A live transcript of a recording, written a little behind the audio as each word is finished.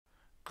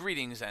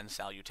Greetings and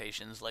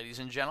salutations, ladies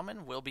and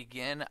gentlemen. We'll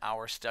begin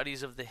our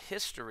studies of the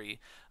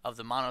history of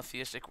the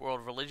monotheistic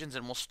world religions,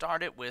 and we'll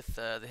start it with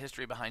the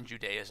history behind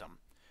Judaism.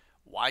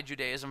 Why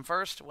Judaism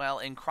first? Well,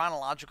 in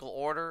chronological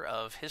order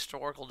of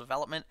historical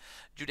development,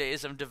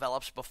 Judaism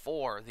develops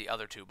before the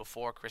other two,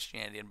 before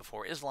Christianity and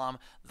before Islam.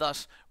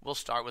 Thus, we'll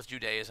start with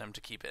Judaism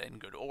to keep it in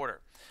good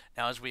order.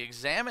 Now, as we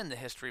examine the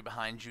history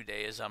behind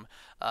Judaism,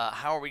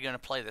 how are we going to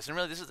play this? And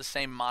really, this is the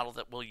same model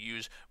that we'll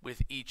use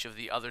with each of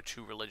the other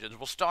two religions.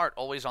 We'll start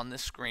always on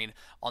this screen,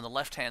 on the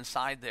left-hand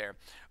side there,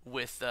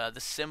 with the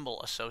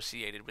symbol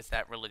associated with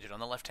that religion. On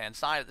the left-hand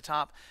side at the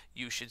top,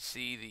 you should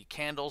see the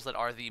candles that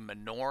are the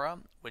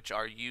menorah, which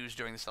are used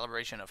during the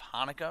celebration of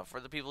Hanukkah for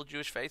the people of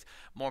Jewish faith.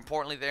 More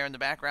importantly, there in the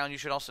background, you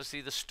should also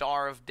see the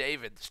Star of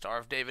David. The Star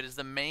of David is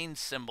the main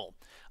symbol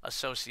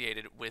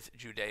associated with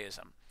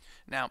Judaism.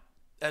 Now,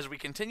 as we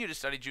continue to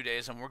study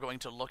Judaism, we're going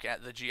to look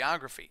at the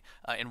geography.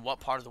 In what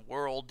part of the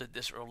world did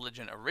this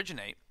religion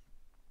originate?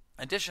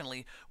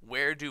 Additionally,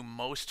 where do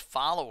most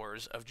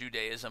followers of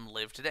Judaism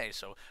live today?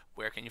 So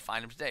where can you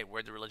find them today?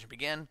 Where did the religion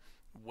begin?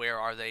 Where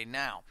are they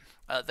now?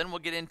 Then we'll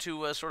get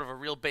into sort of a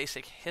real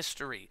basic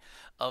history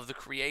of the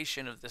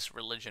creation of this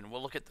religion.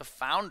 We'll look at the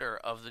founder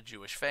of the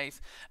Jewish faith,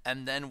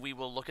 and then we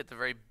will look at the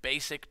very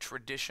basic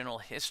traditional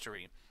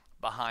history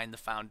behind the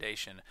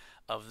foundation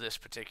of this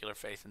particular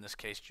faith, in this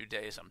case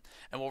Judaism.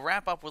 And we'll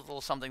wrap up with a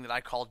little something that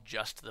I call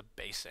just the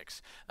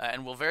basics.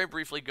 And we'll very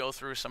briefly go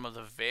through some of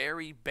the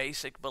very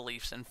basic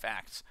beliefs and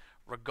facts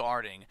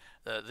regarding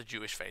the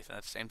Jewish faith. And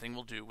that's the same thing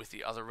we'll do with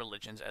the other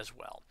religions as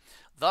well.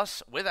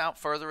 Thus, without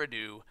further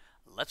ado,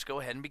 let's go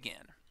ahead and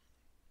begin.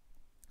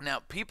 Now,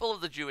 people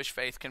of the Jewish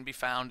faith can be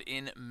found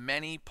in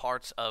many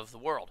parts of the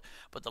world,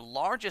 but the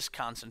largest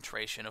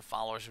concentration of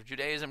followers of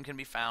Judaism can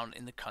be found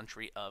in the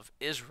country of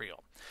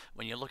Israel.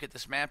 When you look at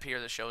this map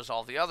here that shows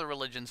all the other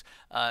religions,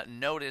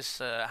 notice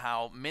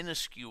how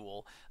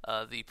minuscule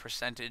the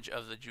percentage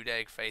of the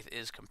Judaic faith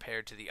is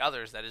compared to the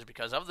others. That is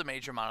because of the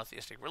major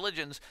monotheistic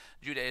religions,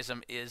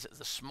 Judaism is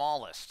the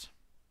smallest.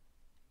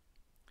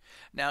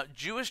 Now,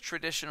 Jewish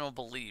traditional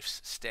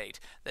beliefs state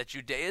that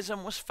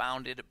Judaism was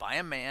founded by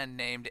a man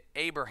named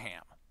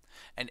Abraham.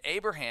 And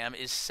Abraham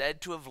is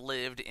said to have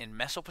lived in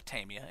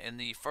Mesopotamia, in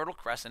the Fertile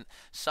Crescent,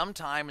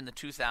 sometime in the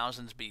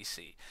 2000s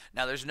BC.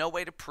 Now, there's no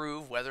way to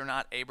prove whether or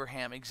not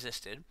Abraham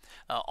existed.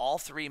 All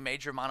three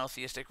major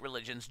monotheistic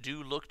religions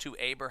do look to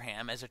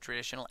Abraham as a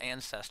traditional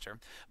ancestor,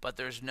 but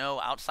there's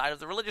no, outside of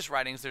the religious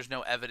writings, there's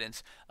no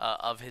evidence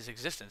of his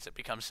existence. It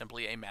becomes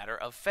simply a matter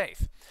of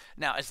faith.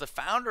 Now, as the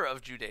founder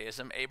of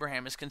Judaism,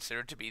 Abraham is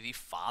considered to be the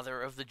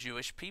father of the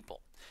Jewish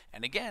people.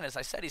 And again, as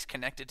I said, he's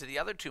connected to the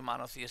other two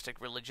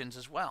monotheistic religions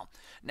as well.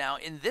 Now,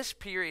 in this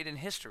period in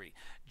history,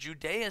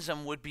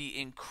 Judaism would be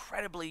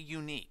incredibly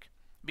unique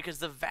because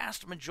the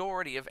vast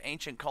majority of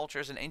ancient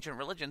cultures and ancient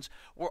religions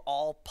were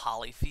all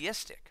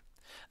polytheistic.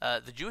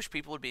 The Jewish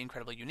people would be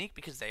incredibly unique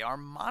because they are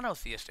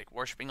monotheistic,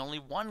 worshiping only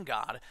one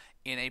God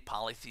in a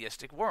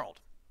polytheistic world.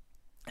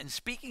 And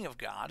speaking of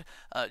God,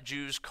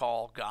 Jews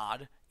call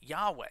God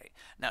Yahweh.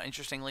 Now,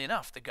 interestingly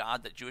enough, the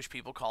God that Jewish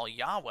people call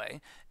Yahweh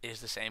is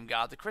the same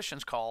God that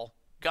Christians call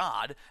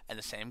God and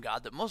the same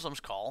God that Muslims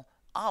call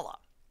Allah.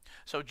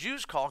 So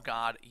Jews call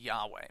God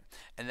Yahweh,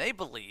 and they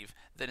believe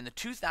that in the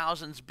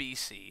 2000s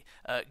BC,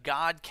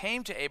 God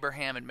came to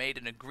Abraham and made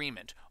an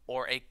agreement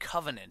or a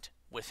covenant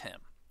with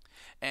him.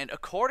 And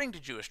according to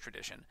Jewish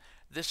tradition,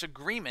 this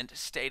agreement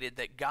stated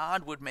that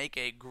God would make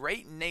a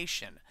great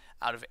nation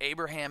out of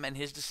Abraham and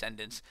his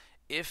descendants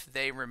if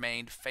they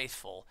remained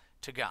faithful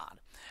to God.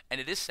 And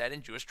it is said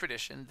in Jewish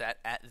tradition that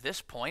at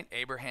this point,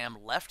 Abraham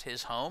left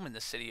his home in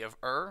the city of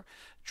Ur,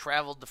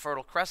 traveled the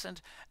Fertile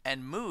Crescent,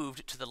 and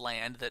moved to the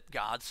land that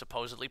God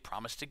supposedly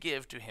promised to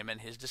give to him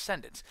and his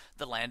descendants,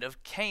 the land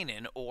of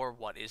Canaan, or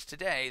what is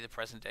today the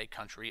present-day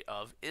country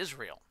of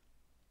Israel.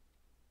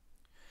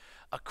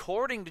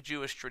 According to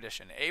Jewish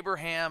tradition,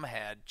 Abraham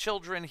had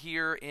children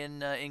here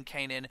in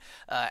Canaan,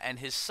 and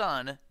his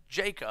son,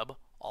 Jacob,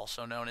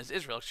 also known as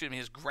Israel,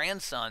 his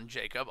grandson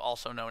Jacob,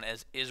 also known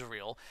as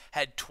Israel,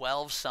 had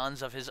 12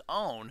 sons of his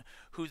own,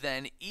 who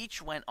then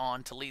each went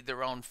on to lead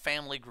their own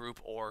family group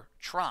or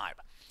tribe.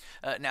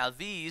 Now,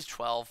 these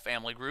 12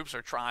 family groups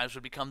or tribes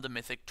would become the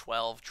mythic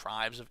 12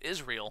 tribes of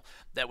Israel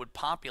that would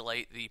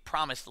populate the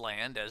Promised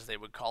Land, as they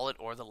would call it,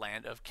 or the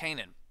land of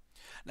Canaan.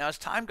 Now, as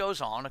time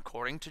goes on,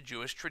 according to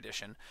Jewish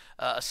tradition,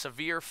 a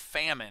severe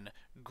famine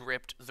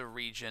gripped the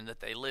region that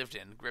they lived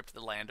in, gripped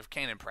the land of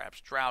Canaan,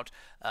 perhaps drought,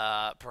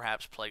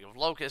 perhaps plague of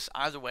locusts.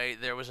 Either way,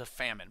 there was a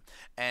famine.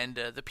 And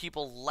the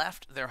people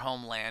left their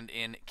homeland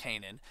in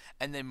Canaan,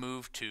 and they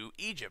moved to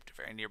Egypt,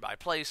 a very nearby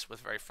place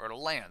with very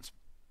fertile lands.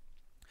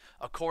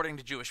 According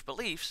to Jewish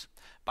beliefs,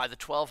 by the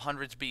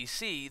 1200s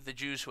BC, the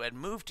Jews who had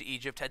moved to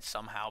Egypt had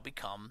somehow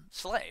become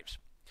slaves.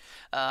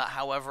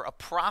 However, a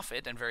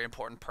prophet and very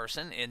important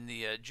person in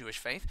the Jewish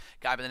faith,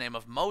 a guy by the name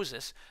of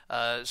Moses,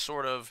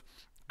 sort of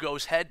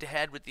goes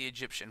head-to-head with the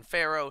Egyptian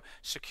pharaoh,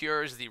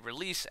 secures the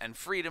release and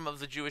freedom of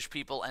the Jewish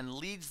people, and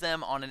leads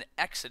them on an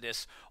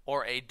exodus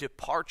or a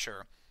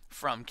departure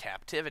from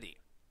captivity.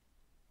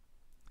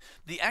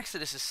 The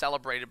Exodus is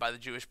celebrated by the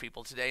Jewish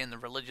people today in the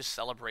religious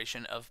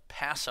celebration of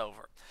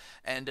Passover.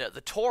 And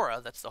the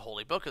Torah, that's the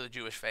holy book of the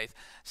Jewish faith,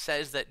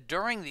 says that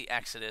during the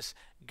Exodus,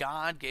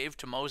 God gave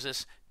to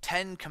Moses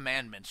 10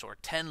 commandments or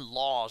 10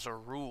 laws or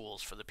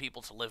rules for the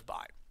people to live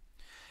by.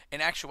 In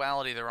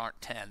actuality, there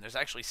aren't 10. There's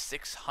actually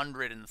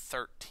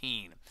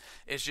 613.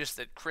 It's just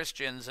that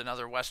Christians and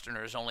other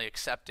Westerners only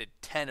accepted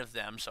 10 of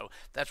them, so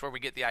that's where we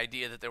get the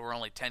idea that there were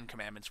only 10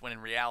 commandments, when in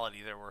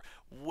reality there were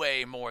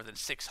way more than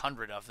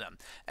 600 of them.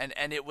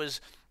 And it was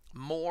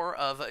more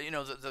of,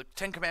 the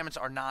 10 Commandments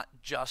are not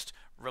just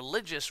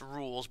religious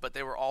rules, but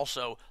they were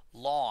also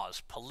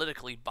laws,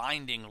 politically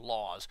binding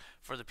laws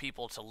for the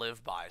people to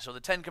live by. So the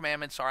 10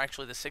 Commandments are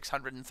actually the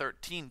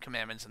 613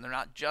 commandments, and they're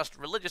not just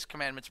religious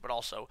commandments, but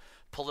also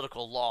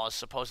political laws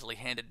supposedly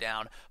handed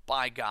down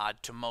by God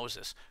to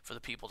Moses for the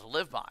people to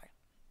live by.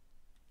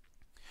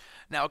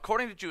 Now,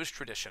 according to Jewish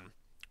tradition,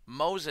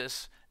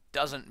 Moses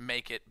doesn't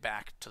make it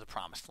back to the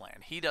Promised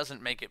Land. He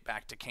doesn't make it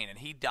back to Canaan.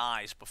 He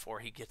dies before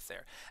he gets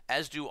there,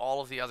 as do all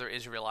of the other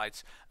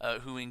Israelites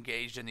who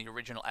engaged in the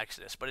original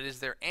Exodus. But it is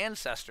their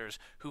ancestors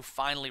who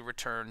finally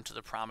return to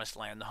the Promised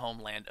Land, the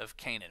homeland of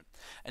Canaan.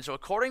 And so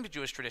according to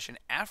Jewish tradition,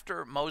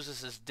 after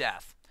Moses'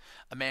 death,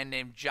 a man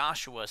named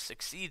Joshua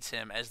succeeds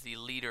him as the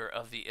leader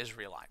of the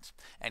Israelites.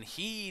 And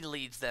he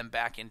leads them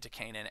back into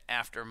Canaan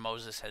after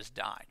Moses has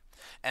died.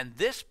 And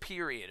this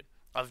period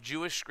of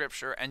Jewish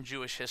scripture and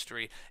Jewish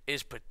history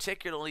is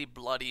particularly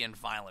bloody and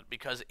violent,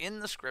 because in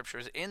the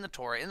scriptures, in the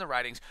Torah, in the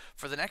writings,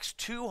 for the next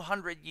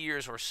 200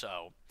 years or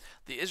so,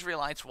 the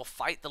Israelites will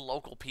fight the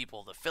local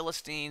people, the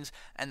Philistines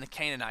and the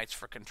Canaanites,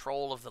 for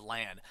control of the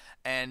land.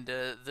 And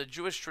the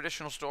Jewish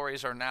traditional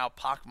stories are now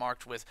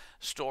pockmarked with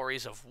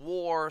stories of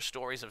war,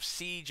 stories of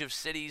siege of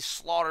cities,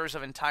 slaughters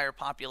of entire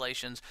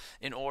populations,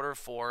 in order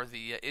for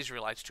the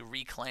Israelites to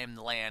reclaim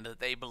the land that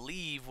they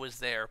believe was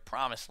their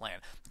promised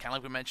land. Kind of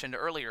like we mentioned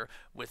earlier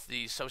with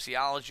the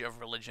sociology of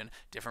religion,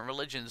 different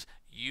religions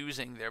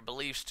using their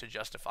beliefs to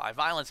justify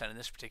violence. And in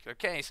this particular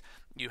case,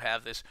 you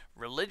have this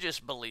religious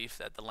belief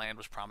that the land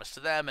was promised to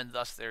them, and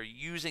thus they're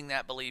using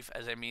that belief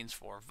as a means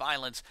for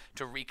violence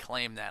to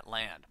reclaim that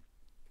land.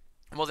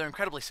 Well, they're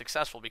incredibly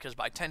successful, because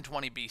by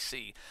 1020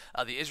 BC,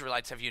 the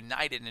Israelites have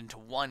united into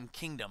one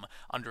kingdom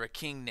under a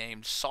king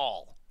named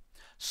Saul.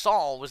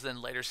 Saul was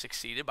then later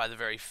succeeded by the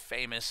very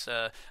famous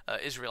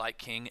Israelite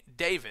king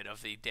David,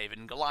 of the David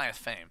and Goliath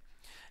fame.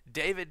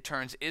 David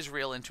turns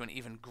Israel into an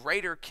even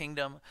greater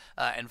kingdom,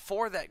 and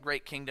for that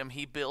great kingdom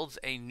he builds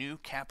a new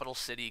capital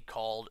city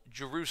called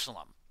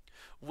Jerusalem,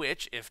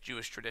 which, if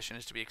Jewish tradition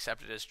is to be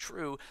accepted as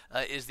true,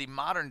 is the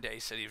modern-day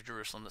city of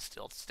Jerusalem that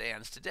still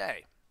stands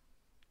today.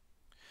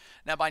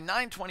 Now, by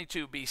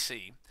 922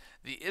 BC,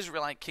 the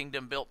Israelite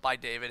kingdom built by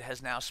David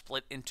has now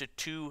split into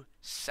two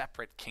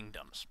separate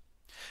kingdoms.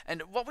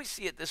 And what we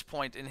see at this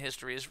point in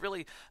history is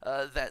really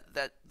that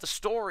the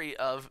story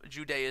of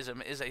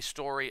Judaism is a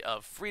story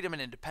of freedom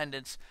and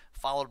independence,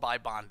 followed by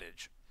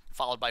bondage,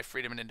 followed by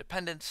freedom and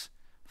independence,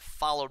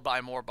 followed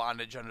by more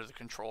bondage under the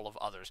control of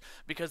others.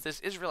 Because this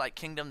Israelite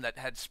kingdom that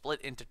had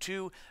split into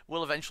two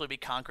will eventually be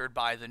conquered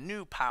by the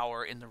new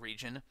power in the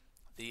region,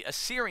 the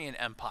Assyrian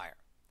Empire.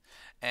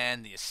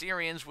 And the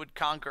Assyrians would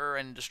conquer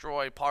and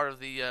destroy part of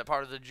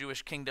the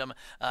Jewish kingdom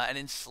and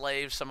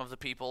enslave some of the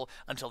people,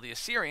 until the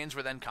Assyrians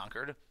were then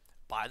conquered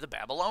by the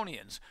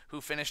Babylonians, who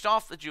finished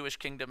off the Jewish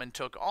kingdom and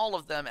took all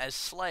of them as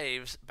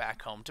slaves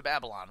back home to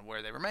Babylon,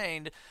 where they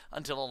remained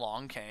until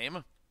along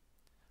came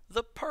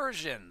the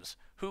Persians,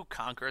 who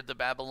conquered the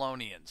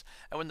Babylonians.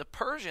 And when the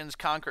Persians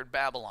conquered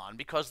Babylon,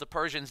 because the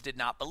Persians did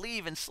not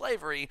believe in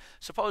slavery,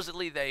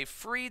 supposedly they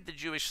freed the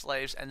Jewish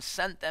slaves and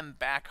sent them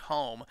back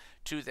home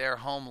to their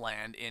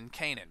homeland in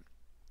Canaan.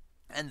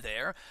 And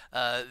there,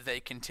 they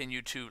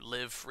continued to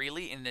live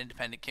freely in an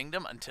independent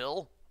kingdom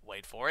until,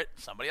 wait for it,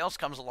 somebody else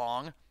comes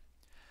along,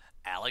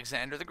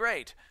 Alexander the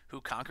Great,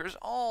 who conquers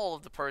all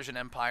of the Persian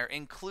Empire,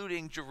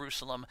 including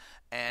Jerusalem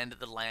and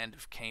the land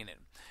of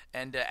Canaan.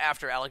 And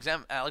after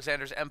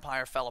Alexander's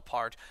empire fell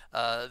apart,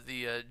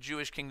 the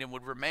Jewish kingdom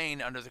would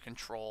remain under the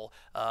control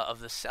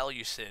of the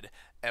Seleucid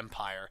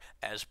Empire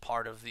as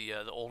part of the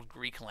old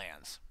Greek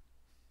lands.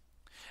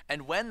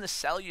 And when the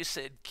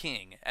Seleucid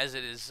king, as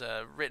it is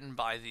written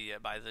by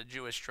the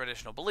Jewish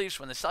traditional beliefs,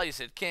 when the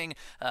Seleucid king,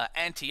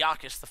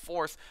 Antiochus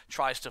IV,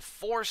 tries to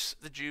force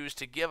the Jews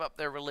to give up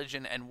their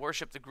religion and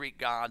worship the Greek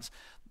gods,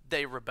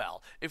 they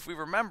rebel. If we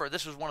remember,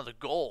 this was one of the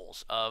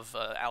goals of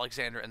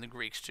Alexander and the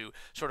Greeks, to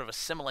sort of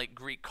assimilate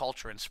Greek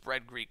culture and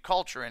spread Greek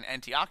culture, and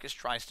Antiochus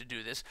tries to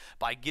do this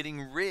by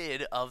getting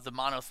rid of the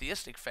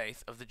monotheistic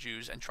faith of the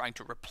Jews and trying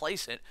to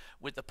replace it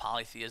with the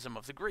polytheism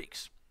of the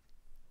Greeks.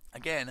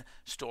 Again,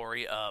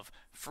 story of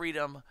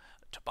freedom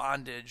to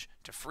bondage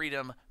to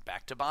freedom,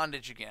 back to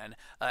bondage again,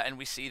 and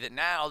we see that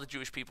now the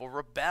Jewish people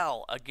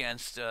rebel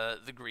against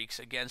the Greeks,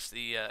 against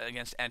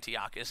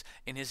Antiochus,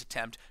 in his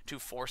attempt to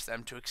force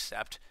them to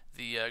accept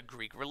the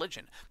Greek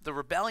religion. The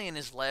rebellion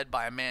is led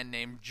by a man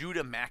named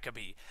Judah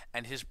Maccabee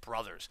and his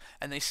brothers,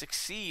 and they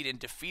succeed in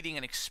defeating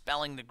and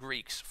expelling the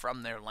Greeks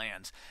from their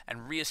lands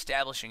and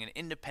reestablishing an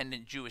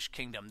independent Jewish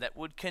kingdom that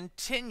would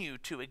continue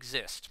to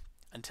exist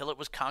until it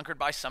was conquered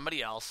by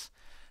somebody else,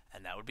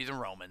 and that would be the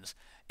Romans,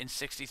 in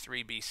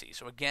 63 BC.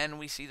 So again,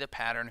 we see the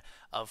pattern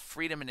of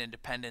freedom and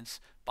independence,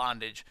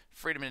 bondage,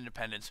 freedom and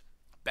independence,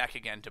 back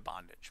again to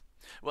bondage.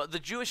 Well, the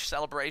Jewish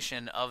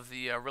celebration of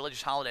the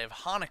religious holiday of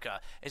Hanukkah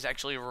is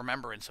actually a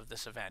remembrance of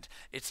this event.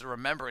 It's the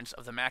remembrance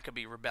of the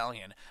Maccabee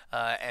rebellion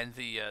and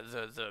the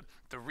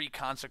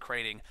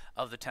reconsecrating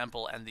of the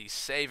temple and the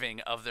saving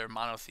of their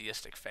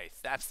monotheistic faith.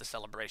 That's the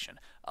celebration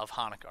of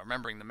Hanukkah,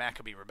 remembering the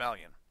Maccabee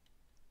rebellion.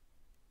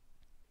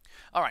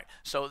 All right,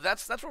 so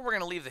that's where we're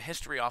going to leave the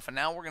history off, and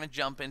now we're going to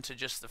jump into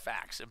just the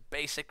facts, the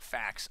basic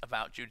facts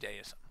about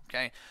Judaism.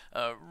 Okay,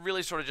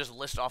 really sort of just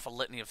list off a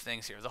litany of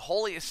things here. The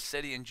holiest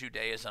city in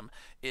Judaism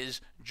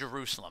is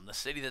Jerusalem, the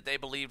city that they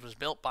believed was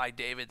built by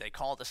David. They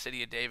call it the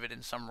city of David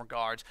in some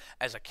regards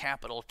as a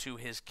capital to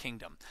his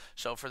kingdom.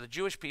 So for the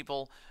Jewish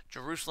people,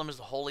 Jerusalem is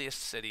the holiest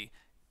city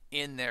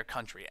in their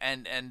country,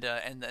 and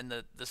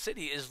the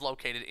city is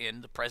located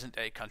in the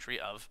present-day country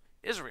of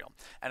Israel.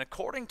 And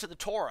according to the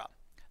Torah,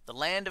 the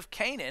land of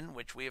Canaan,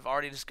 which we have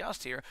already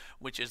discussed here,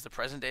 which is the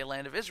present-day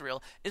land of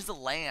Israel, is the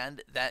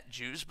land that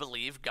Jews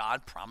believe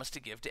God promised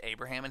to give to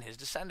Abraham and his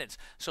descendants.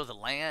 So the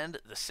land,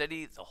 the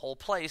city, the whole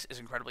place is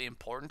incredibly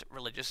important,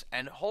 religious,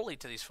 and holy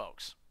to these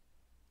folks.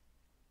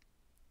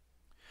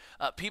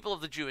 People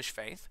of the Jewish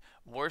faith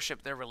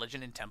worship their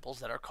religion in temples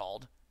that are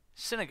called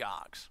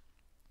synagogues.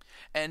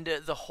 And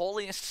the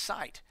holiest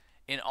site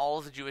in all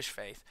of the Jewish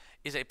faith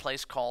is a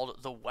place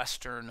called the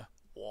Western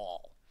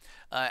Wall.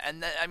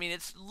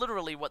 It's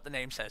literally what the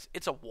name says.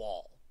 It's a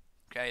wall.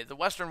 Okay, the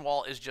Western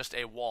Wall is just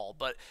a wall,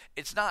 but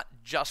it's not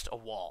just a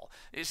wall.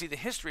 You see, the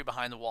history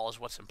behind the wall is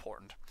what's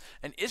important.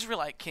 An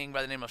Israelite king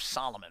by the name of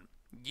Solomon,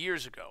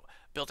 years ago,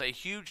 built a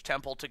huge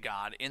temple to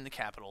God in the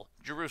capital,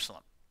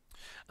 Jerusalem.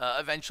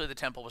 Eventually, the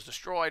temple was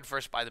destroyed,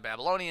 first by the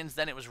Babylonians,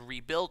 then it was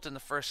rebuilt in the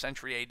 1st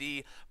century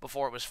A.D.,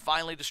 before it was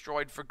finally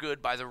destroyed for good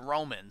by the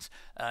Romans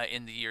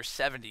in the year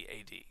 70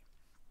 A.D.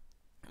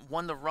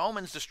 When the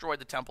Romans destroyed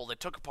the temple, they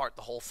took apart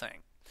the whole thing,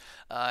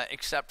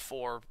 except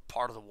for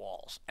part of the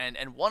walls. And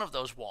one of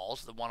those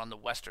walls, the one on the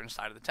western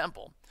side of the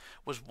temple,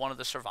 was one of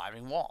the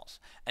surviving walls.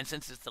 And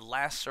since it's the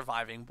last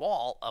surviving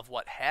wall of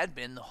what had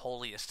been the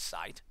holiest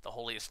site, the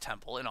holiest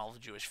temple in all the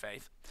Jewish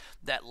faith,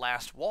 that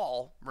last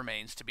wall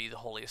remains to be the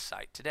holiest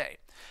site today.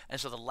 And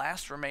so the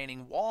last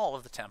remaining wall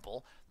of the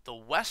temple, the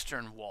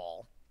western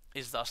wall,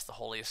 is thus the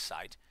holiest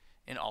site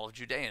in all of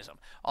Judaism.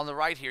 On the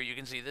right here, you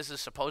can see this is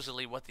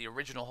supposedly what the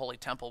original Holy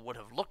Temple would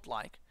have looked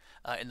like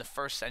in the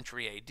 1st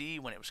century A.D.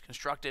 when it was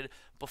constructed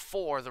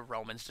before the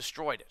Romans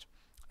destroyed it.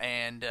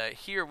 And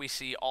here we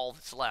see all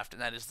that's left,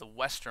 and that is the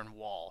Western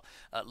Wall.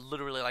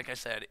 Literally, like I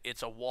said,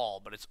 it's a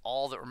wall, but it's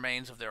all that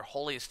remains of their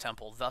holiest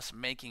temple, thus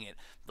making it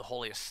the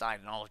holiest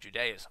site in all of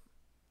Judaism.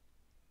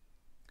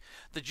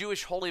 The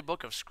Jewish holy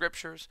book of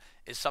scriptures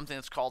is something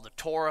that's called the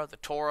Torah. The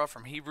Torah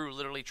from Hebrew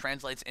literally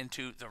translates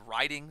into the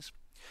writings.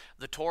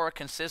 The Torah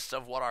consists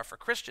of what are, for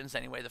Christians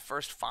anyway, the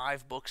first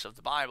 5 books of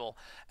the Bible,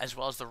 as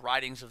well as the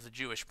writings of the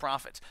Jewish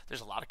prophets.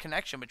 There's a lot of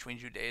connection between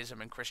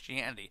Judaism and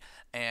Christianity,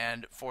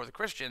 and for the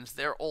Christians,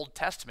 their Old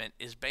Testament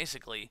is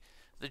basically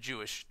the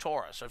Jewish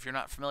Torah. So if you're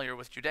not familiar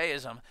with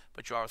Judaism,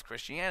 but you are with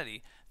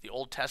Christianity, the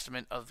Old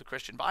Testament of the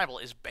Christian Bible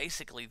is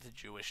basically the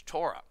Jewish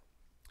Torah.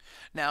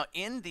 Now,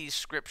 in these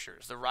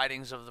scriptures, the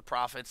writings of the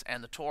prophets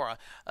and the Torah,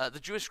 the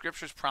Jewish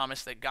scriptures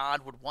promise that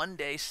God would one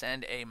day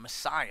send a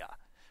Messiah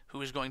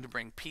who is going to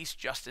bring peace,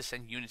 justice,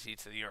 and unity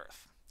to the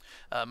earth.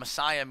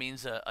 Messiah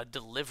means a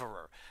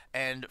deliverer,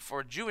 and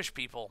for Jewish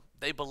people,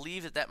 they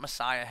believe that that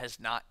Messiah has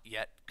not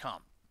yet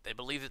come. They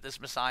believe that this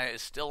Messiah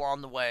is still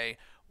on the way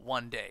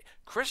one day.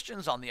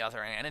 Christians, on the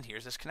other hand, and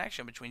here's this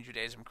connection between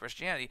Judaism and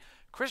Christianity,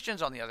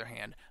 Christians, on the other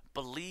hand,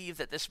 believe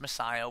that this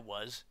Messiah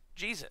was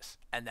Jesus,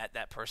 and that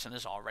that person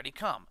has already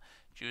come.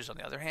 Jews, on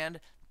the other hand,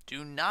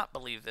 do not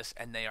believe this,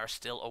 and they are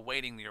still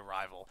awaiting the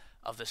arrival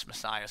of this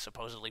Messiah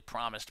supposedly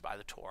promised by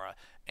the Torah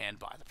and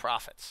by the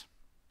prophets.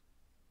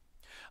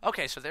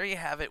 Okay, so there you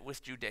have it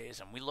with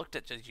Judaism. We looked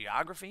at the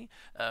geography,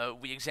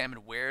 we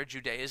examined where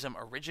Judaism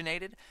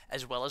originated,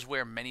 as well as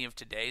where many of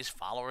today's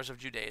followers of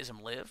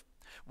Judaism live.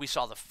 We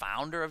saw the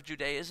founder of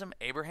Judaism,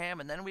 Abraham,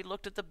 and then we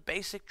looked at the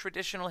basic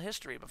traditional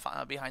history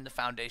behind the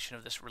foundation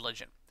of this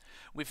religion.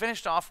 We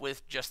finished off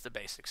with just the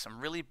basics, some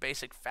really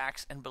basic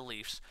facts and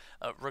beliefs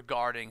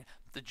regarding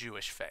the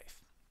Jewish faith.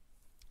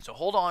 So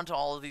hold on to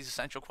all of these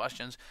essential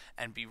questions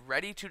and be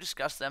ready to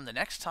discuss them the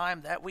next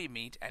time that we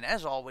meet. And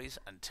as always,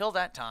 until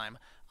that time,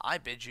 I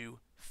bid you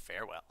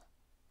farewell.